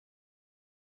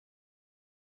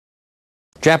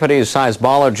Japanese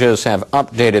seismologists have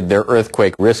updated their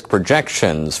earthquake risk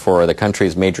projections for the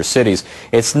country's major cities.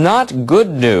 It's not good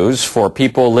news for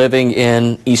people living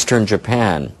in eastern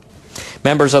Japan.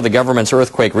 Members of the government's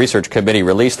Earthquake Research Committee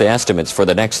released the estimates for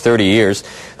the next 30 years.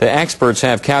 The experts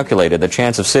have calculated the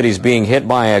chance of cities being hit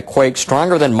by a quake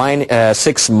stronger than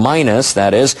 6-,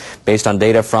 that is, based on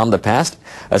data from the past.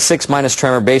 A 6-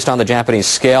 tremor based on the Japanese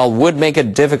scale would make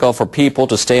it difficult for people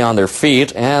to stay on their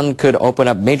feet and could open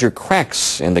up major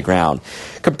cracks in the ground.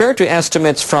 Compared to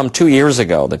estimates from 2 years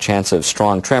ago, the chance of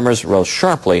strong tremors rose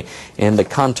sharply in the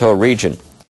Kanto region.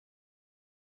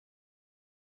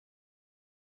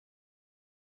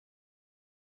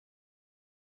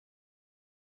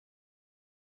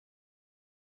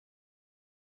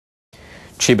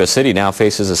 Chiba City now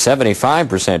faces a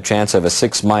 75% chance of a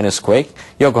 6- quake,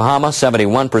 Yokohama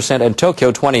 71%, and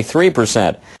Tokyo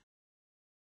 23%.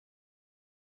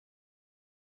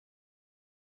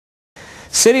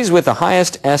 Cities with the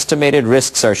highest estimated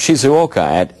risks are Shizuoka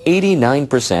at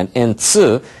 89% and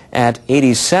Tsu at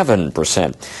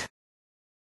 87%.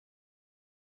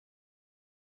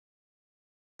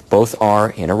 Both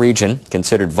are in a region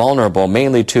considered vulnerable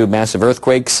mainly to massive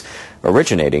earthquakes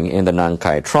originating in the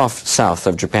Nankai Trough south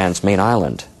of Japan's main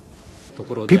island.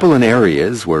 People in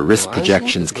areas where risk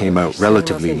projections came out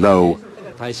relatively low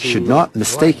should not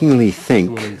mistakenly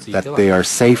think that they are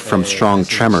safe from strong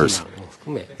tremors.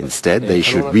 Instead, they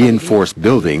should reinforce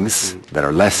buildings that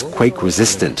are less quake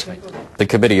resistant. The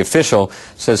committee official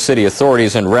says city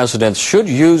authorities and residents should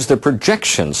use the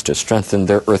projections to strengthen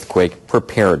their earthquake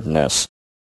preparedness.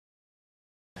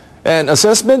 An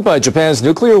assessment by Japan's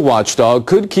nuclear watchdog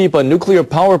could keep a nuclear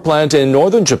power plant in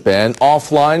northern Japan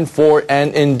offline for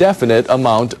an indefinite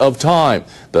amount of time.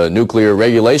 The Nuclear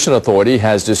Regulation Authority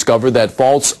has discovered that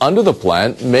faults under the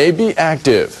plant may be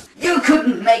active. You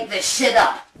couldn't make this shit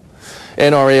up.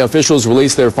 NRA officials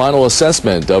released their final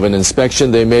assessment of an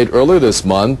inspection they made earlier this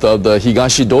month of the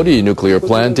Higashidori nuclear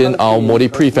plant in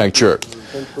Aomori Prefecture.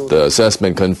 The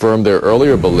assessment confirmed their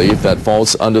earlier belief that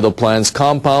faults under the plant's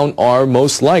compound are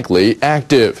most likely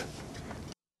active.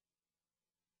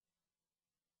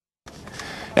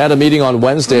 At a meeting on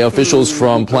Wednesday, officials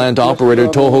from plant operator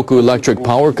Tohoku Electric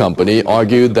Power Company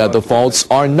argued that the faults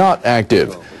are not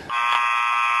active.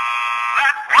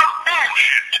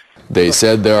 They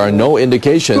said there are no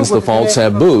indications the faults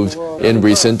have moved in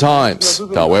recent times.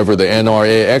 However, the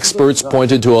NRA experts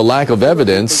pointed to a lack of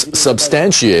evidence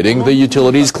substantiating the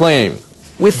utility's claim.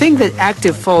 We think that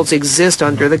active faults exist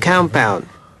under the compound.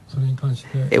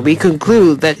 We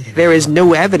conclude that there is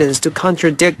no evidence to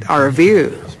contradict our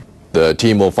view. The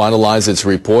team will finalize its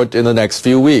report in the next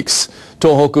few weeks.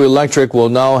 Tohoku Electric will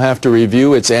now have to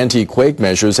review its anti-quake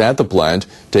measures at the plant,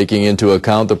 taking into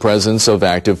account the presence of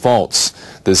active faults.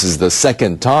 This is the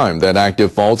second time that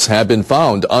active faults have been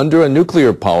found under a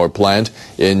nuclear power plant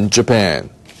in Japan.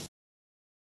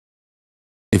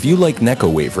 If you like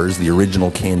Necco wafers, the original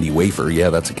candy wafer, yeah,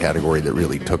 that's a category that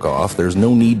really took off. There's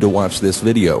no need to watch this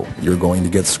video. You're going to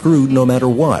get screwed no matter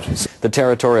what. The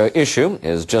territorial issue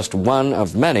is just one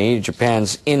of many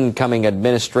Japan's incoming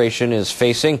administration is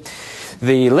facing.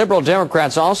 The Liberal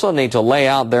Democrats also need to lay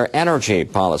out their energy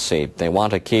policy. They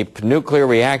want to keep nuclear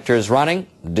reactors running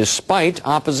despite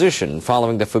opposition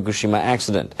following the Fukushima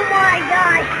accident. Oh my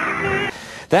gosh!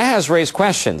 That has raised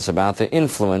questions about the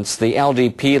influence the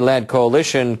LDP-led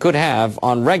coalition could have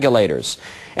on regulators.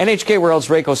 NHK World's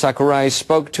Reiko Sakurai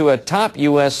spoke to a top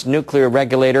U.S. nuclear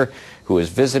regulator who is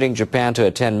visiting Japan to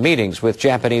attend meetings with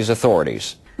Japanese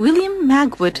authorities. William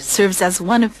Magwood serves as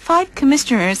one of 5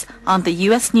 commissioners on the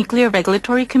U.S. Nuclear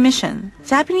Regulatory Commission.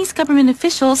 Japanese government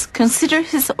officials consider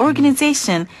his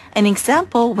organization an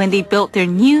example when they built their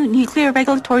new Nuclear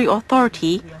Regulatory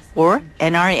Authority, or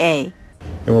NRA.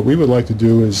 And what we would like to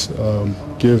do is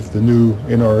give the new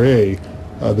NRA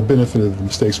the benefit of the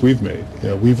mistakes we've made.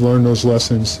 We've learned those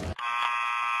lessons.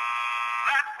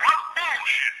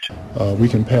 We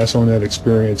can pass on that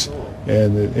experience,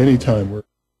 and at any time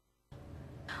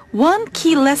One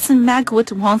key lesson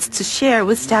Magwood wants to share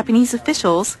with Japanese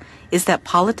officials is that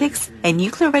politics and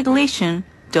nuclear regulation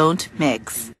don't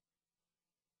mix.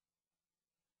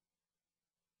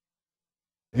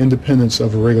 Independence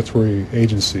of a regulatory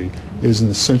agency is an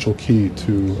essential key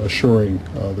to assuring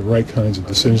the right kinds of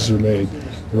decisions are made,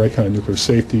 the right kind of nuclear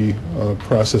safety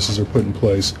processes are put in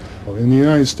place. In the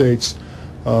United States,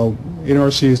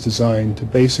 NRC is designed to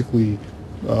basically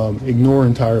ignore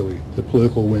entirely the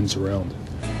political winds around it.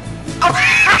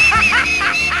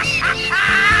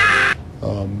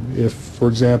 If, for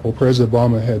example, President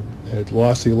Obama had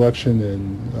lost the election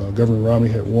and Governor Romney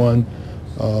had won,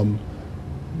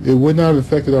 it would not have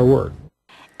affected our work.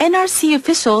 NRC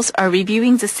officials are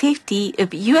reviewing the safety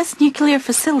of U.S. nuclear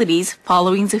facilities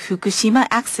following the Fukushima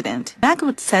accident.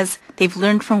 Magwood says they've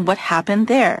learned from what happened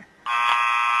there.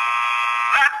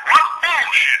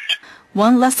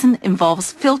 One lesson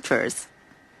involves filters.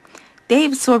 They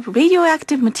absorb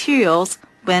radioactive materials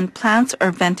when plants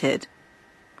are vented.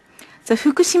 The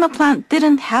Fukushima plant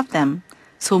didn't have them,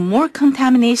 so more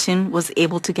contamination was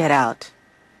able to get out.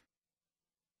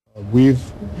 We've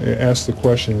asked the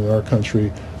question in our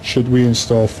country, should we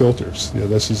install filters?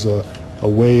 This is a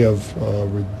way of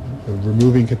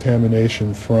removing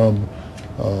contamination from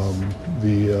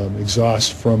the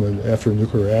exhaust from after a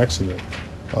nuclear accident.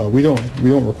 We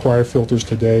don't require filters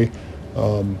today,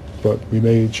 but we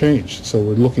may change. So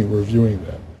we're reviewing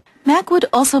that. Magwood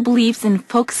also believes in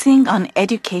focusing on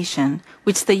education,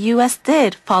 which the U.S.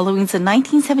 did following the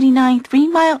 1979 Three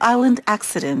Mile Island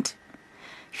accident.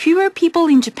 Fewer people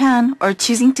in Japan are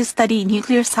choosing to study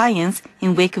nuclear science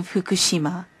in wake of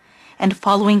Fukushima, and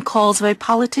following calls by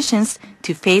politicians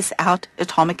to phase out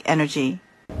atomic energy.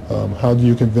 How do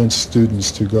you convince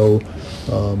students to go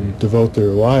devote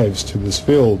their lives to this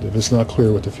field if it's not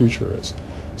clear what the future is?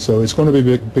 So it's going to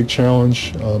be a big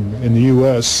challenge. In the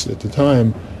U.S. at the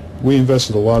time, we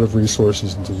invested a lot of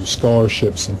resources into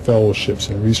scholarships and fellowships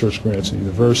and research grants at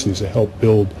universities to help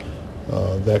build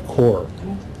that core.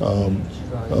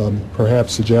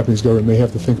 Perhaps the Japanese government may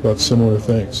have to think about similar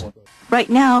things. Right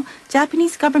now,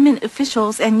 Japanese government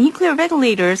officials and nuclear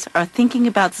regulators are thinking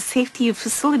about the safety of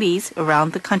facilities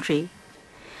around the country.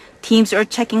 Teams are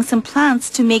checking some plants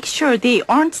to make sure they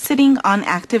aren't sitting on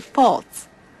active faults.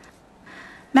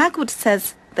 Magwood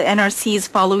says the NRC is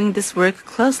following this work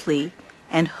closely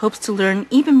and hopes to learn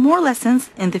even more lessons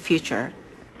in the future.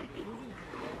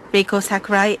 Reiko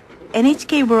Sakurai,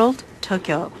 NHK World,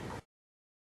 Tokyo.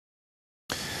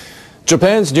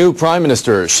 Japan's new Prime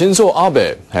Minister Shinzo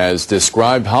Abe has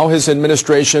described how his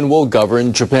administration will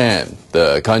govern Japan.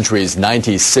 The country's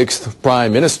 96th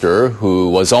Prime Minister, who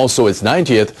was also its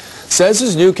 90th, says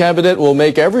his new cabinet will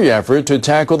make every effort to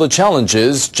tackle the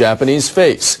challenges Japanese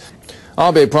face.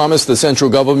 Abe promised the central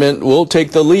government will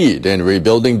take the lead in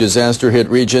rebuilding disaster-hit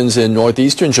regions in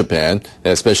northeastern Japan,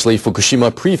 especially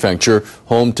Fukushima Prefecture,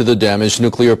 home to the damaged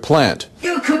nuclear plant.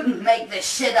 You couldn't make this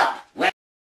shit up.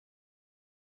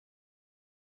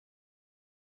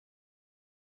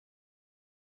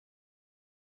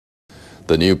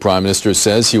 The new Prime Minister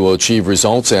says he will achieve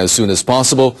results as soon as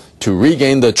possible to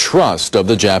regain the trust of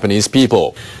the Japanese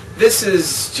people. This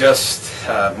is just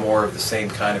more of the same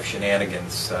kind of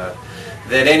shenanigans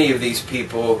that any of these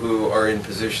people who are in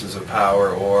positions of power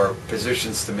or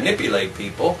positions to manipulate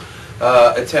people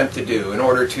attempt to do in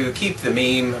order to keep the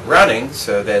meme running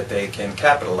so that they can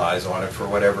capitalize on it for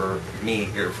whatever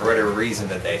reason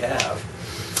that they have.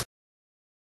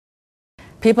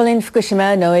 People in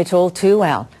Fukushima know it all too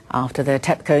well. After the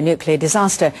TEPCO nuclear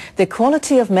disaster, the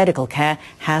quality of medical care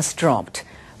has dropped.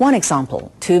 One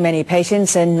example, too many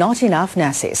patients and not enough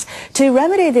nurses. To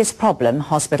remedy this problem,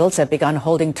 hospitals have begun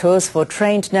holding tours for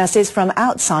trained nurses from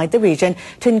outside the region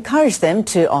to encourage them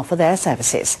to offer their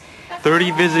services.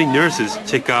 30 visiting nurses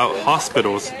check out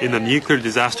hospitals in the nuclear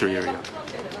disaster area.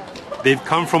 They've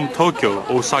come from Tokyo,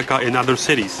 Osaka, and other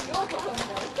cities.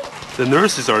 The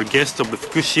nurses are guests of the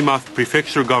Fukushima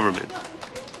Prefecture government.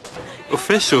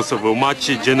 Officials of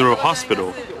Omachi General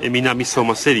Hospital in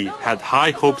Minamisoma City had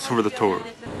high hopes for the tour.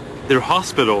 Their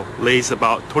hospital lays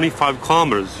about 25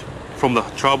 kilometers from the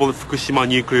troubled Fukushima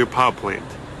nuclear power plant.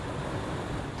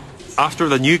 After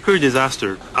the nuclear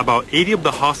disaster, about 80 of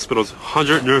the hospital's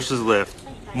 100 nurses left.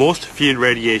 Most feared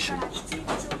radiation.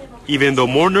 Even though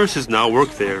more nurses now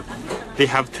work there, they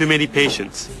have too many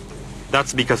patients.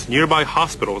 That's because nearby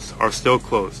hospitals are still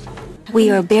closed. We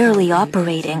are barely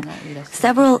operating.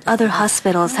 Several other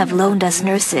hospitals have loaned us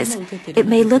nurses. It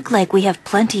may look like we have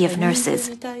plenty of nurses,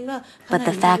 but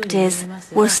the fact is,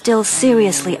 we're still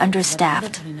seriously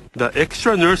understaffed. The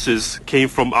extra nurses came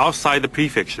from outside the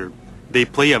prefecture. They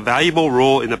play a valuable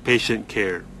role in the patient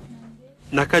care.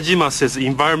 Nakajima says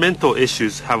environmental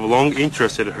issues have long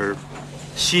interested her.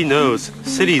 She knows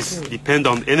cities depend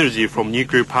on energy from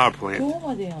nuclear power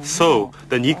plant. So,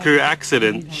 the nuclear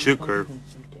accident shook her.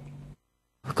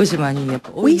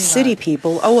 We city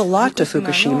people owe a lot to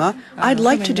Fukushima. I'd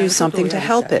like to do something to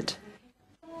help it.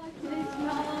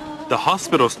 The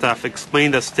hospital staff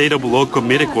explained the state of local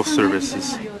medical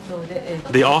services.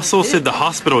 They also said the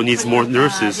hospital needs more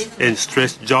nurses and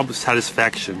stressed job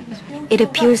satisfaction. It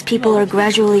appears people are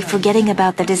gradually forgetting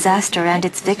about the disaster and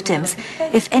its victims.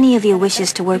 If any of you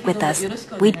wishes to work with us,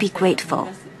 we'd be grateful.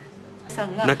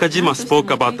 Nakajima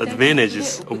spoke about the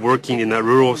advantages of working in a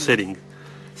rural setting.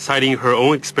 citing her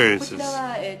own experiences.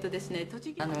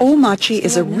 Omachi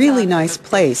is a really nice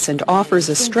place and offers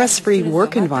a stress-free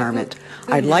work environment.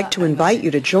 I'd like to invite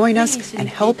you to join us and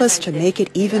help us to make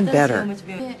it even better.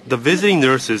 The visiting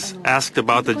nurses asked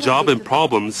about the job and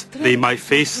problems they might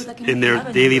face in their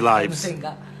daily lives.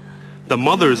 The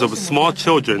mothers of small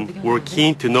children were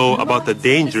keen to know about the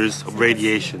dangers of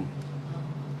radiation.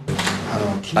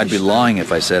 I'd be lying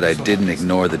if I said I didn't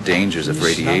ignore the dangers of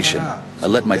radiation. I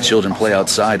let my children play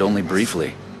outside only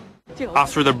briefly.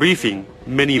 After the briefing,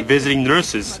 many visiting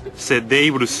nurses said they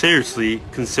would seriously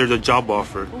consider the job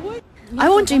offer. I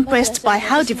was impressed by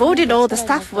how devoted all the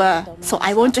staff were, so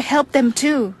I want to help them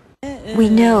too. We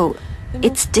know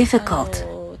it's difficult,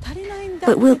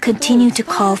 but we'll continue to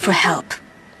call for help.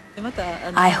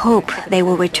 I hope they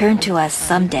will return to us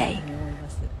someday.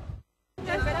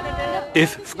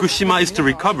 If Fukushima is to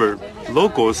recover,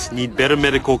 locals need better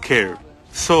medical care.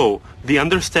 So, the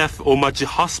understaffed Omachi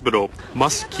Hospital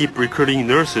must keep recruiting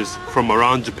nurses from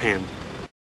around Japan.